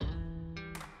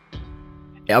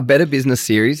Our Better Business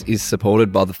series is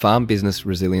supported by the Farm Business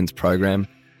Resilience Program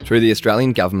through the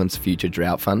Australian Government's Future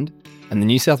Drought Fund and the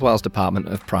New South Wales Department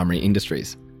of Primary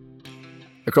Industries.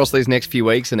 Across these next few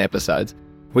weeks and episodes,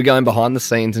 we're going behind the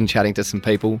scenes and chatting to some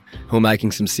people who are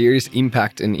making some serious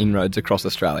impact and inroads across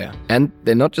Australia. And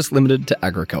they're not just limited to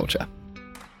agriculture.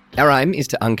 Our aim is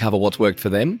to uncover what's worked for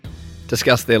them,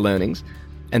 discuss their learnings,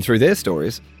 and through their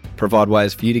stories, provide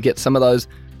ways for you to get some of those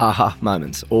aha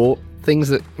moments or things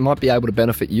that might be able to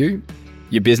benefit you,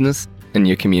 your business, and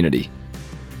your community.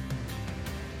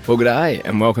 Well, g'day,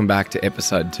 and welcome back to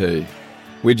episode 2.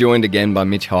 We're joined again by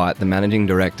Mitch Highett, the Managing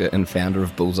Director and founder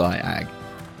of Bullseye Ag.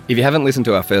 If you haven't listened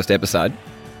to our first episode,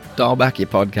 dial back your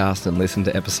podcast and listen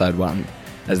to episode 1,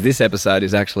 as this episode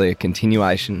is actually a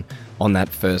continuation on that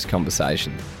first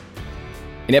conversation.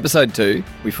 In episode 2,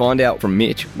 we find out from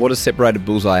Mitch what has separated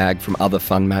Bullseye Ag from other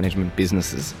fund management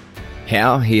businesses,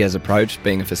 how he has approached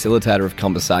being a facilitator of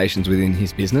conversations within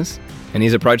his business, and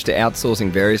his approach to outsourcing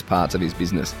various parts of his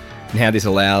business, and how this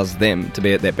allows them to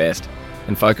be at their best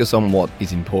and focus on what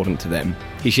is important to them.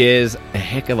 He shares a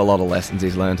heck of a lot of lessons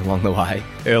he's learned along the way,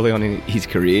 early on in his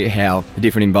career, how the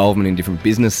different involvement in different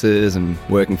businesses and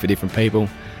working for different people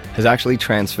has actually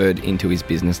transferred into his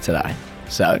business today.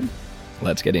 So,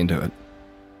 let's get into it.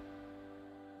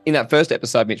 In that first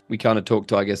episode, Mitch, we kind of talked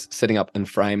to, setting up and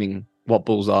framing what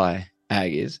Bullseye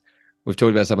Ag is. We've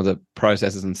talked about some of the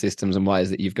processes and systems and ways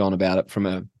that you've gone about it from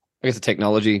a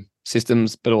technology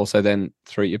systems, but also then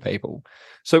through your people.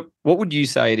 So what would you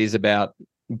say it is about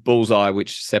Bullseye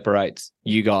which separates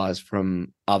you guys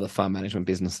from other fund management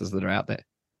businesses that are out there?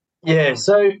 Yeah,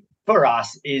 so for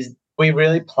us is we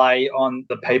really play on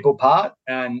the people part,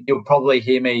 and you'll probably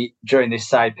hear me during this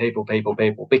say people,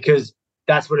 because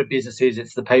that's what a business is.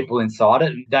 It's the people inside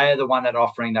it. They are the one that are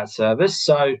offering that service.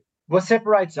 So what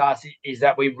separates us is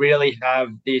that we really have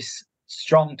this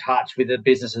strong touch with the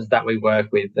businesses that we work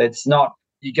with. It's not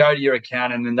you go to your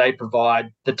accountant and they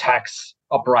provide the tax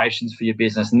operations for your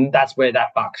business, and that's where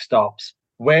that buck stops.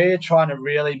 We're trying to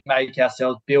really make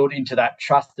ourselves build into that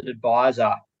trusted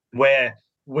advisor where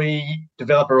we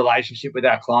develop a relationship with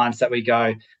our clients that we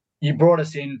go, you brought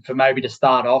us in for maybe to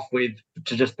start off with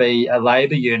to just be a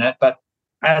labour unit, but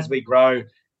as we grow,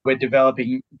 we're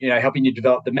developing, helping you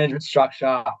develop the management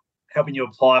structure, helping you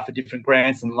apply for different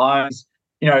grants and loans,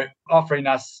 offering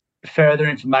us further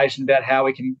information about how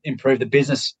we can improve the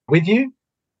business with you.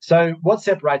 So what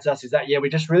separates us is that, we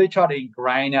just really try to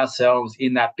ingrain ourselves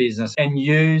in that business and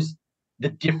use the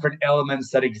different elements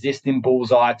that exist in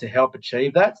Bullseye to help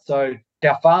achieve that. So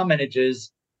our farm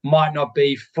managers might not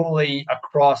be fully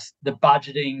across the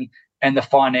budgeting and the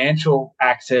financial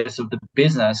access of the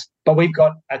business, but we've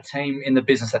got a team in the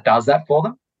business that does that for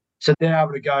them. So they're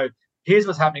able to go, here's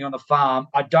what's happening on the farm.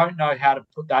 I don't know how to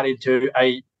put that into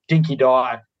a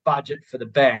dinky-die budget for the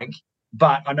bank,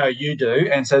 but I know you do.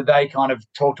 And so they kind of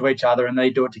talk to each other and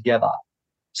they do it together.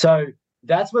 So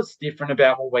that's what's different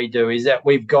about what we do, is that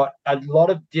we've got a lot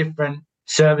of different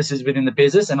services within the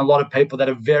business and a lot of people that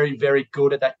are very, very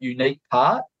good at that unique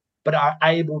part, but are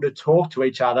able to talk to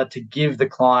each other to give the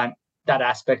client that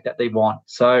aspect that they want.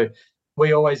 So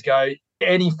we always go,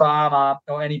 any farmer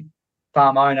or any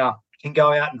farm owner can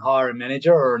go out and hire a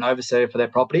manager or an overseer for their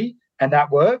property, and that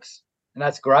works, and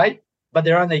that's great, but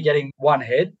they're only getting one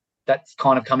head that's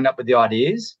kind of coming up with the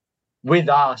ideas. With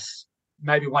us,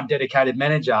 maybe one dedicated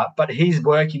manager, but he's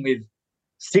working with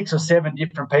 6 or 7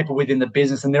 different people within the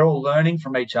business, and they're all learning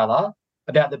from each other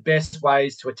about the best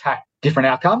ways to attack different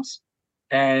outcomes.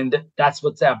 And that's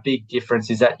what's our big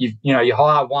difference, is that you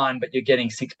hire one, but you're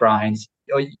getting 6 brains,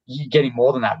 or you're getting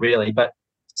more than that really, but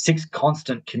 6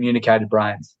 constant communicated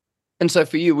brains. And so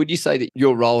for you, would you say that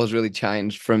your role has really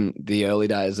changed from the early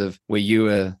days of where you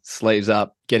were sleeves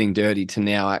up, getting dirty, to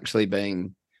now actually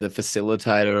being the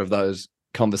facilitator of those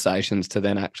conversations to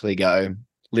then actually go,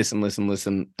 listen,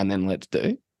 and then let's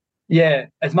do? Yeah,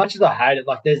 as much as I hate it,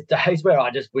 there's days where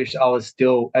I just wish I was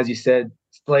still, as you said,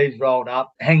 sleeves rolled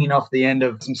up, hanging off the end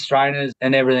of some strainers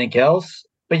and everything else.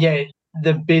 But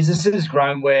the business has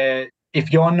grown where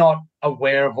if you're not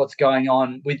aware of what's going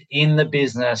on within the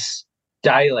business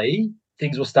daily,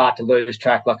 things will start to lose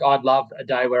track. I'd love a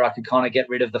day where I could kind of get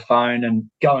rid of the phone and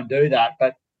go and do that,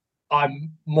 but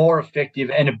I'm more effective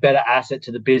and a better asset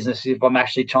to the business if I'm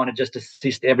actually trying to just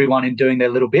assist everyone in doing their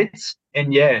little bits.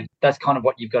 And that's kind of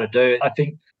what you've got to do. I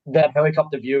think that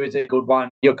helicopter view is a good one.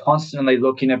 You're constantly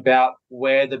looking about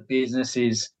where the business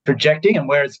is projecting and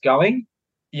where it's going.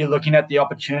 You're looking at the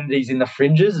opportunities in the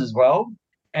fringes as well.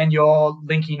 And you're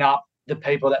linking up the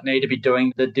people that need to be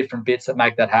doing the different bits that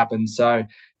make that happen. So if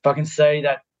I can see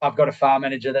that I've got a farm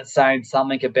manager that's saying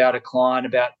something about a client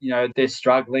about, they're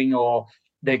struggling, or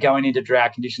they're going into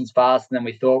drought conditions faster than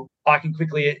we thought. I can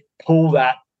quickly pull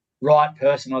that right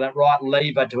person or that right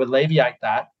lever to alleviate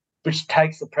that, which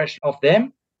takes the pressure off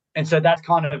them. And so that's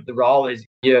kind of the role is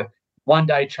you're one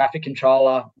day traffic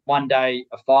controller, one day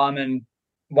a fireman,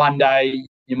 one day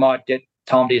you might get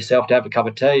time to yourself to have a cup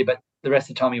of tea, but the rest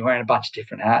of the time you're wearing a bunch of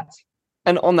different hats.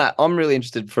 And on that, I'm really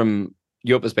interested from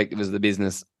your perspective as the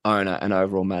business owner and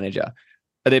overall manager.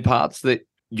 Are there parts that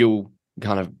you'll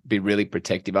kind of be really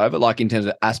protective over, like in terms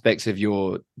of aspects of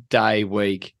your day,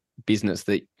 week, business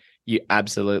that you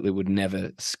absolutely would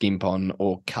never skimp on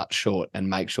or cut short and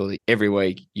make sure that every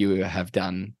week you have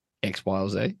done X, Y, or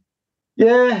Z?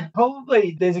 Yeah,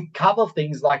 probably there's a couple of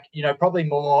things like, probably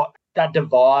more that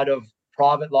divide of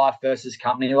private life versus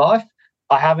company life.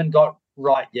 I haven't got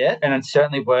right yet, and I'm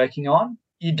certainly working on.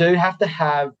 You do have to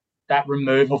have that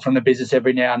removal from the business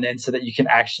every now and then so that you can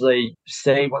actually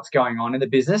see what's going on in the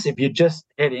business. If you just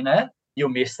get in it, you'll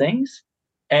miss things.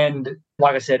 And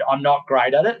like I said, I'm not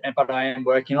great at it, but I am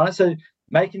working on it. So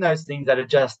making those things that are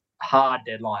just hard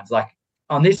deadlines, like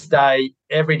on this day,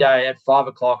 every day at 5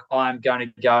 o'clock, I'm going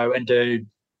to go and do,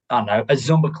 I don't know, a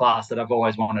Zumba class that I've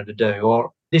always wanted to do.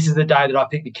 Or this is the day that I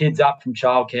pick the kids up from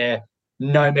childcare.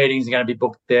 No meetings are going to be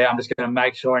booked there. I'm just going to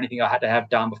make sure anything I had to have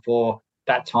done before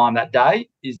that time, that day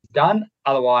is done.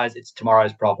 Otherwise, it's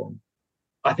tomorrow's problem.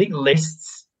 I think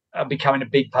lists are becoming a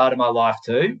big part of my life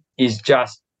too, is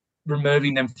just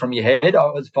removing them from your head. I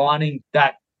was finding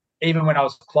that even when I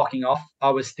was clocking off,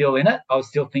 I was still in it. I was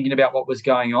still thinking about what was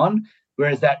going on.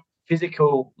 Whereas that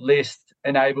physical list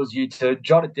enables you to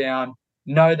jot it down,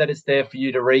 know that it's there for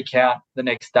you to recount the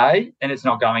next day, and it's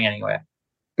not going anywhere.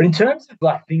 But in terms of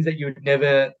like things that you would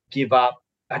never give up,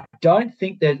 I don't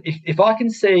think that if I can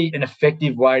see an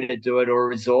effective way to do it or a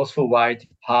resourceful way to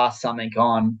pass something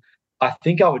on, I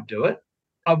think I would do it.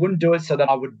 I wouldn't do it so that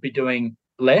I would be doing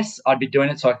less. I'd be doing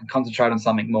it so I can concentrate on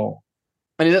something more.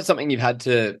 And is that something you've had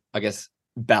to, I guess,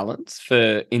 balance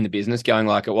for in the business, going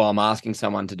like, well, I'm asking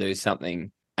someone to do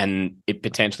something and it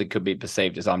potentially could be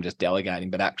perceived as I'm just delegating,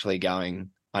 but actually going,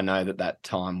 I know that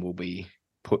time will be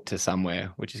put to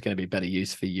somewhere which is going to be better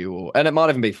use for you, and it might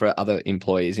even be for other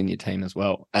employees in your team as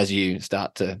well as you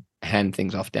start to hand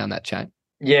things off down that chain.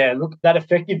 Yeah, look, that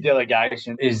effective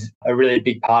delegation is a really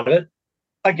big part of it.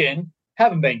 Again,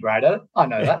 haven't been great at it. I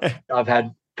know that. I've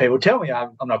had people tell me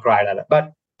I'm not great at it,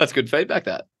 but that's good feedback,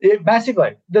 that.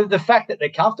 Massively. The fact that they're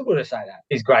comfortable to say that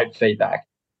is great feedback.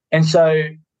 And so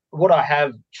what I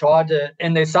have tried to,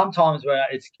 and there's some times where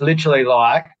it's literally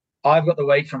like, I've got the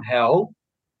week from hell.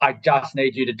 I just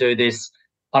need you to do this.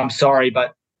 I'm sorry,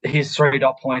 but here's 3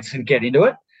 dot points and get into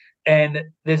it. And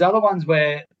there's other ones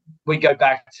where we go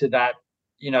back to that,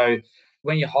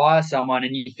 when you hire someone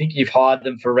and you think you've hired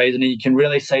them for a reason and you can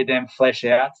really see them flesh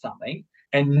out something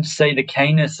and see the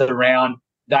keenness around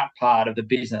that part of the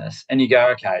business. And you go,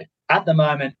 okay, at the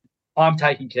moment, I'm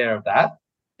taking care of that.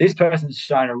 This person's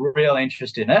shown a real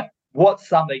interest in it. What's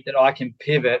something that I can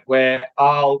pivot where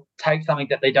I'll take something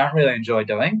that they don't really enjoy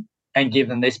doing and give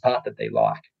them this part that they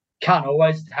like? Can't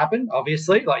always happen,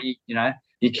 obviously. Like, you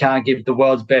can't give the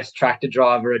world's best tractor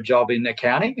driver a job in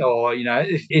accounting or,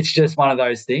 it's just one of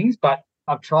those things. But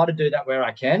I've tried to do that where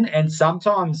I can. And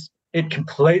sometimes it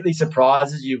completely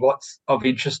surprises you what's of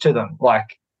interest to them.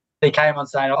 Like, they came on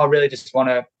saying, I really just want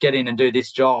to get in and do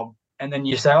this job. And then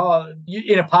you say,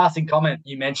 in a passing comment,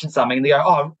 you mentioned something. And they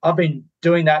go, I've been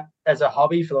doing that as a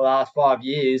hobby for the last 5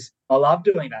 years. I love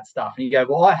doing that stuff. And you go,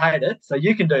 well, I hate it. So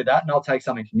you can do that and I'll take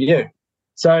something from you.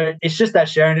 So it's just that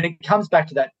sharing. And it comes back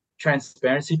to that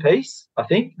transparency piece, I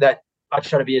think, that I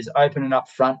try to be as open and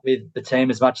upfront with the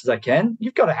team as much as I can.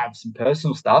 You've got to have some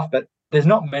personal stuff, but there's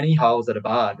not many holes that are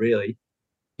barred, really.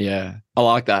 Yeah, I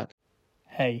like that.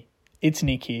 Hey, it's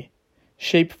Nick here,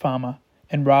 sheep farmer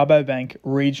and Rabobank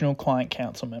Regional Client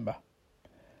Council member.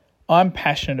 I'm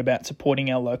passionate about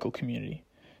supporting our local community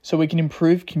so we can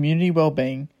improve community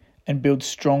wellbeing and build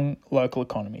strong local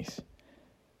economies.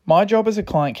 My job as a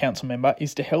client council member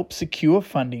is to help secure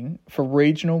funding for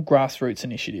regional grassroots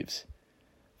initiatives,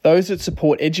 those that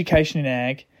support education in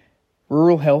ag,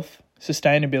 rural health,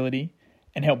 sustainability,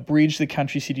 and help bridge the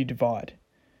country-city divide.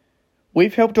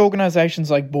 We've helped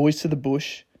organisations like Boys to the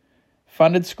Bush,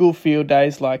 funded school field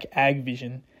days like Ag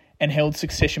Vision, and held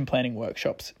succession planning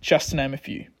workshops, just to name a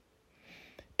few.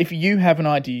 If you have an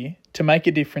idea to make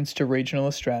a difference to regional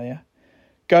Australia,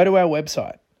 go to our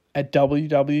website at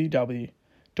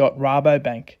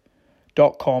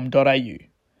www.rabobank.com.au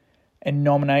and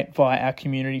nominate via our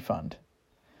community fund.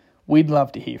 We'd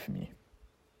love to hear from you.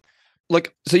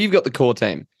 Look, so you've got the core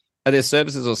team. Are there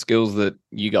services or skills that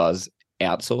you guys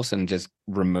outsource and just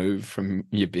remove from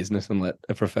your business and let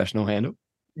a professional handle?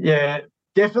 Yeah,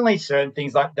 Definitely certain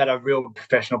things like that are real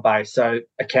professional based. So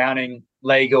accounting,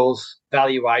 legals,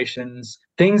 valuations,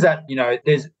 things that,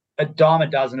 there's a dime a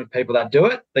dozen of people that do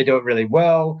it. They do it really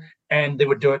well, and they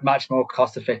would do it much more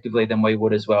cost effectively than we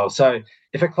would as well. So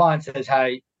if a client says,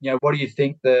 hey, what do you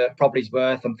think the property's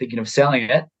worth? I'm thinking of selling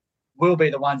it. We'll be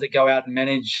the ones that go out and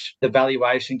manage the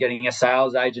valuation, getting a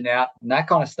sales agent out and that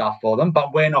kind of stuff for them.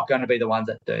 But we're not going to be the ones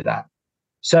that do that.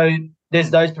 So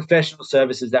there's those professional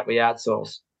services that we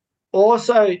outsource.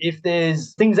 Also, if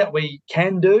there's things that we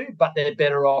can do, but they're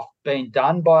better off being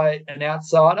done by an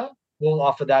outsider, we'll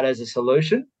offer that as a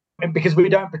solution. And because we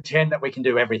don't pretend that we can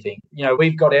do everything.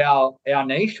 We've got our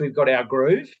niche, we've got our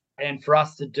groove. And for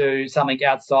us to do something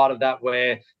outside of that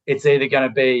where it's either going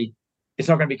to be, it's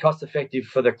not going to be cost effective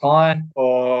for the client,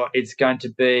 or it's going to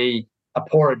be a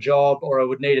poorer job, or it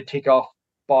would need a tick off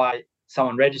by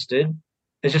someone registered,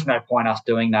 there's just no point us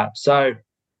doing that. So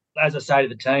as I say to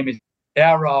the team, is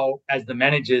our role as the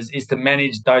managers is to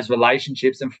manage those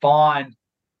relationships and find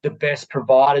the best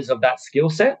providers of that skill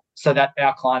set so that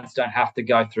our clients don't have to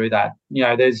go through that.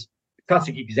 There's a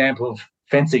classic example of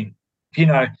fencing.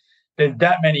 There's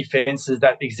that many fences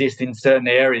that exist in certain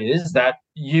areas that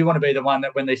you want to be the one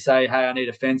that when they say, hey, I need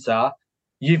a fencer,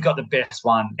 you've got the best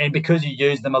one. And because you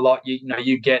use them a lot,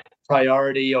 you get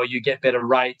priority or you get better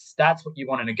rates. That's what you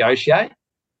want to negotiate.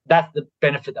 That's the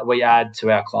benefit that we add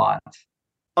to our clients.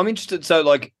 I'm interested.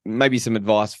 So maybe some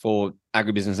advice for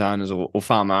agribusiness owners or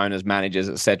farm owners, managers,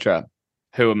 etc.,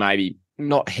 who are maybe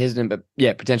not hesitant, but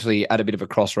potentially at a bit of a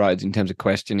crossroads in terms of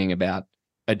questioning about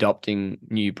adopting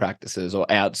new practices or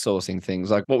outsourcing things.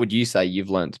 What would you say you've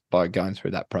learnt by going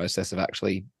through that process of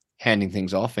actually handing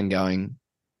things off and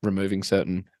removing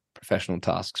certain professional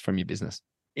tasks from your business?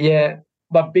 Yeah,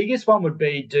 my biggest one would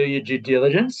be do your due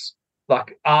diligence.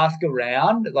 Ask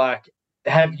around,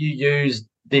 have you used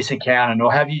this accountant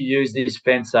or have you used this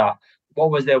fencer?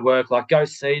 What was their work like? Go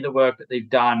see the work that they've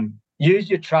done. Use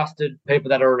your trusted people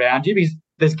that are around you, because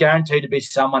there's guaranteed to be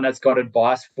someone that's got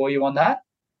advice for you on that.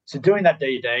 So doing that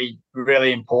DD,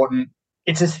 really important.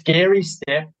 It's a scary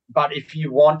step, but if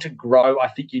you want to grow, I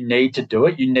think you need to do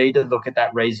it. You need to look at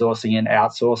that resourcing and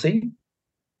outsourcing,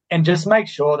 and just make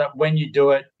sure that when you do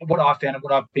it, what I found and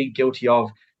what I've been guilty of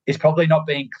is probably not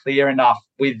being clear enough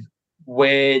with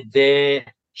where their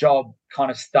job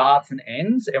kind of starts and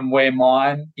ends and where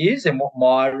mine is and what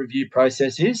my review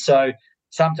process is. So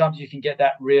sometimes you can get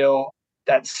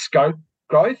that scope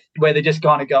growth where they just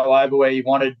kind of go over where you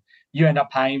wanted, you end up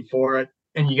paying for it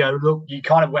and you go, look, you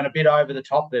kind of went a bit over the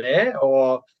top there,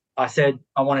 or I said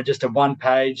I wanted just a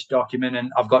 1-page document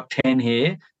and I've got 10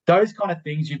 here. Those kind of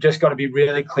things, you've just got to be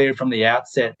really clear from the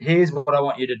outset. Here's what I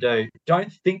want you to do.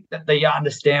 Don't think that they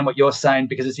understand what you're saying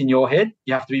because it's in your head.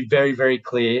 You have to be very, very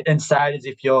clear and say it as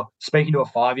if you're speaking to a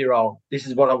 5-year-old. This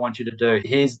is what I want you to do.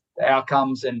 Here's the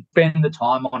outcomes, and spend the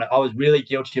time on it. I was really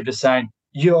guilty of just saying,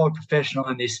 you're a professional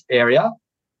in this area.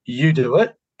 You do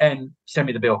it and send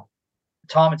me the bill.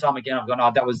 Time and time again, I've gone,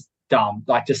 oh, that was dumb.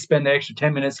 Just spend the extra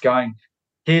 10 minutes going,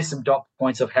 here's some dot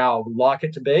points of how I would like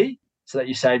it to be, so that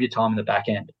you save your time in the back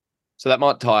end. So that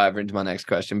might tie over into my next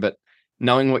question, but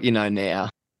knowing what you know now,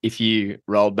 if you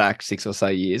rolled back 6 or so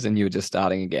years and you were just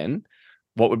starting again,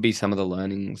 what would be some of the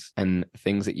learnings and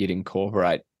things that you'd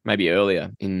incorporate maybe earlier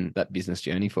in that business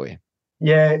journey for you?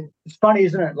 Yeah, it's funny,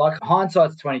 isn't it?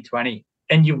 Hindsight's 20/20,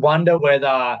 and you wonder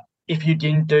whether if you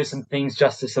didn't do some things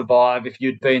just to survive, if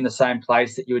you'd be in the same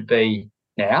place that you would be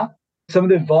now. Some of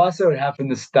the advice I would have from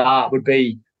the start would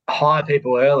be hire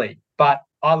people early, but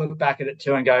I look back at it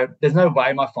too and go, there's no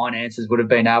way my finances would have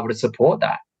been able to support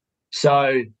that.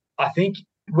 So I think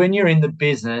when you're in the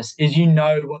business is you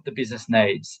know what the business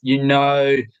needs. You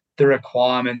know the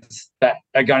requirements that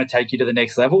are going to take you to the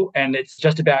next level. And it's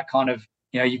just about kind of,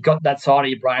 you've got that side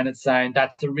of your brain that's saying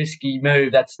that's a risky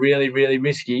move. That's really, really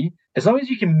risky. As long as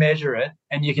you can measure it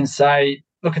and you can say,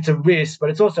 look, it's a risk, but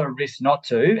it's also a risk not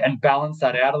to, and balance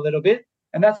that out a little bit.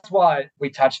 And that's why we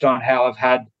touched on how I've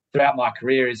had throughout my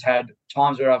career is had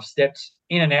times where I've stepped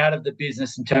in and out of the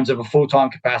business in terms of a full-time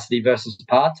capacity versus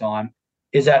part-time,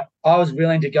 is that I was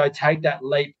willing to go take that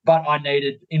leap, but I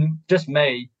needed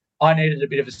a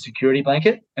bit of a security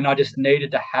blanket, and I just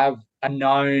needed to have a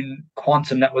known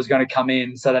quantum that was going to come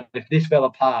in so that if this fell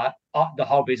apart, the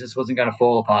whole business wasn't going to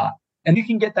fall apart. And you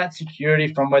can get that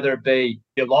security from whether it be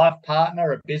your life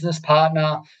partner, a business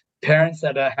partner, parents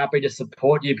that are happy to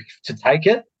support you to take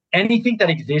it. Anything that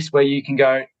exists where you can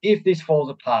go, if this falls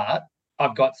apart,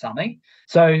 I've got something.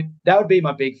 So that would be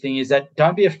my big thing, is that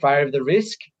don't be afraid of the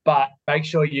risk. but make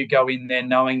sure you go in there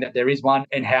knowing that there is one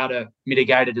and how to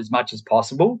mitigate it as much as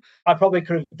possible. I probably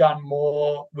could have done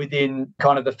more within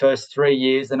kind of the first 3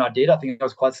 years than I did. I think I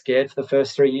was quite scared for the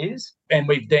first 3 years. And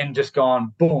we've then just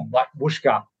gone, boom, like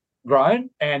whooshka, grown.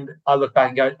 And I look back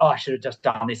and go, I should have just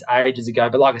done this ages ago.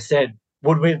 But like I said,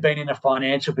 would we have been in a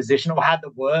financial position or had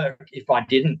the work if I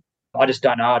didn't? I just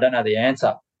don't know. I don't know the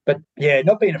answer. But yeah,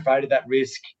 not being afraid of that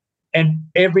risk. And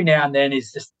every now and then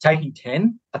is just taking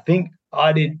 10. I think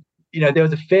I did, there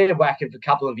was a fair whack of a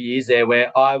couple of years there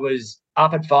where I was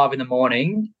up at 5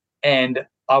 a.m. and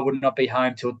I would not be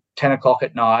home till 10 o'clock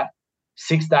at night,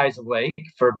 6 days a week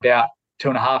for about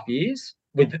 2.5 years.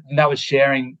 That was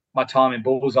sharing my time in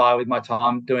Bullseye with my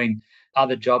time doing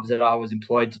other jobs that I was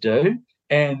employed to do.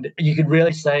 And you could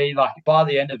really see, like, by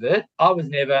the end of it, I was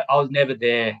never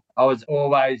there. I was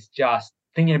always just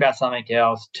thinking about something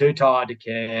else, too tired to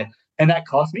care. And that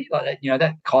cost me,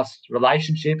 that costs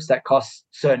relationships, that costs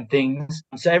certain things.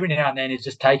 So every now and then it's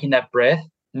just taking that breath,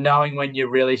 knowing when you're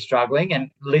really struggling,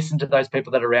 and listen to those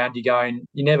people that are around you going,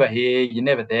 you're never here, you're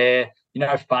never there, you're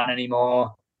no fun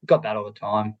anymore. Got that all the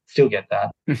time. Still get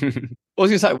that. I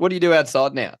was going to say, what do you do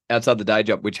outside now, outside the day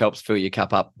job, which helps fill your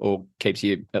cup up or keeps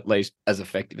you at least as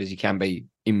effective as you can be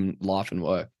in life and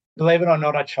work? Believe it or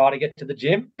not, I try to get to the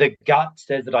gym. The gut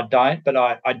says that I don't, but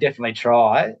I definitely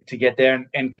try to get there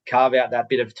and carve out that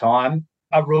bit of time.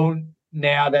 I rule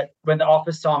now that when the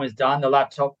office time is done, the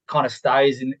laptop kind of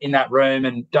stays in that room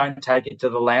and don't take it to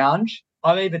the lounge.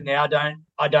 I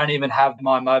don't even have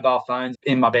my mobile phones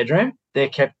in my bedroom. They're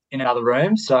kept in another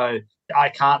room, so I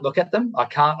can't look at them. I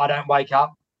don't wake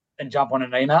up and jump on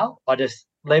an email. I just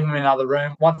leave them in another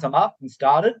room. Once I'm up and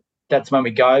started, that's when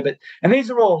we go. And these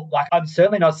are all, like, I'm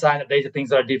certainly not saying that these are things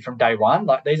that I did from day one.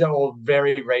 Like, these are all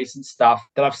very recent stuff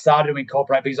that I've started to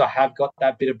incorporate because I have got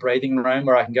that bit of breathing room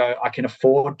where I can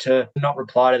afford to not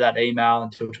reply to that email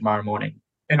until tomorrow morning.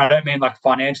 And I don't mean like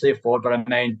financially afford, but I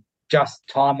mean just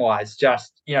time-wise.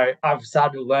 I've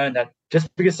started to learn that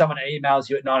just because someone emails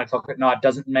you at 9 o'clock at night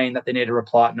doesn't mean that they need to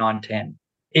reply at 9:10.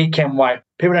 It can wait.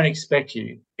 People don't expect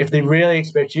you. If they really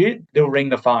expect you, they'll ring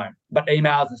the phone. But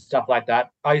emails and stuff like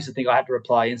that, I used to think I had to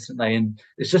reply instantly, and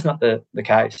it's just not the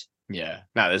case. Yeah.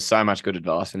 No, there's so much good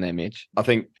advice in there, Mitch. I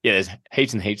think, there's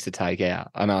heaps and heaps to take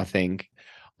out. And I think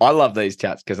I love these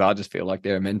chats because I just feel like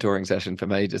they're a mentoring session for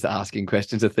me, just asking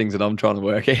questions of things that I'm trying to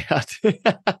work out.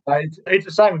 It's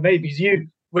the same with me because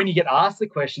when you get asked the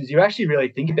questions, you actually really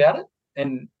think about it,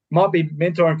 and might be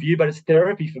mentoring for you, but it's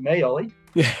therapy for me, Ollie.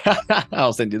 Yeah,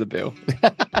 I'll send you the bill.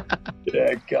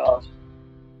 Yeah, gosh.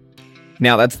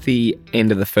 Now, that's the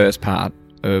end of the first part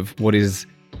of what is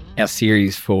our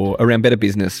series for around better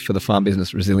business for the Farm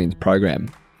Business Resilience Program.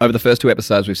 Over the first 2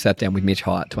 episodes, we've sat down with Mitch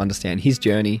Highett to understand his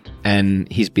journey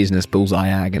and his business, Bullseye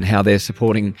Ag, and how they're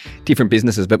supporting different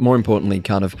businesses, but more importantly,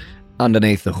 kind of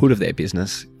underneath the hood of their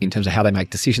business in terms of how they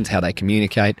make decisions, how they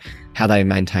communicate, how they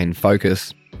maintain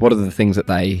focus. What are the things that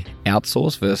they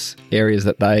outsource versus areas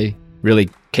that they really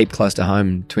keep close to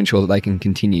home to ensure that they can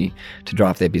continue to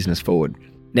drive their business forward.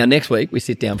 Now, next week, we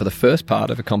sit down for the first part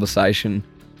of a conversation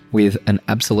with an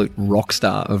absolute rock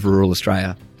star of rural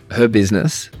Australia. Her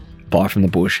business, Buy From the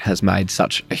Bush, has made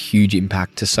such a huge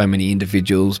impact to so many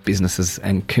individuals, businesses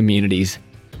and communities.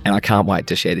 And I can't wait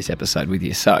to share this episode with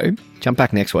you. So jump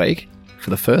back next week for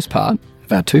the first part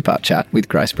of our 2-part chat with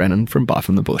Grace Brennan from Buy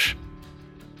From the Bush.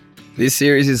 This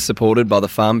series is supported by the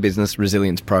Farm Business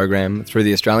Resilience Program through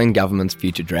the Australian Government's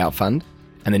Future Drought Fund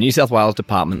and the New South Wales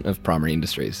Department of Primary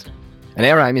Industries. And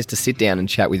our aim is to sit down and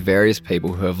chat with various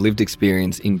people who have lived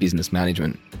experience in business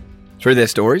management. Through their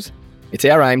stories, it's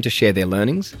our aim to share their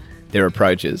learnings, their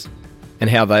approaches, and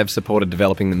how they've supported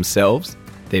developing themselves,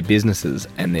 their businesses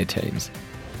and their teams.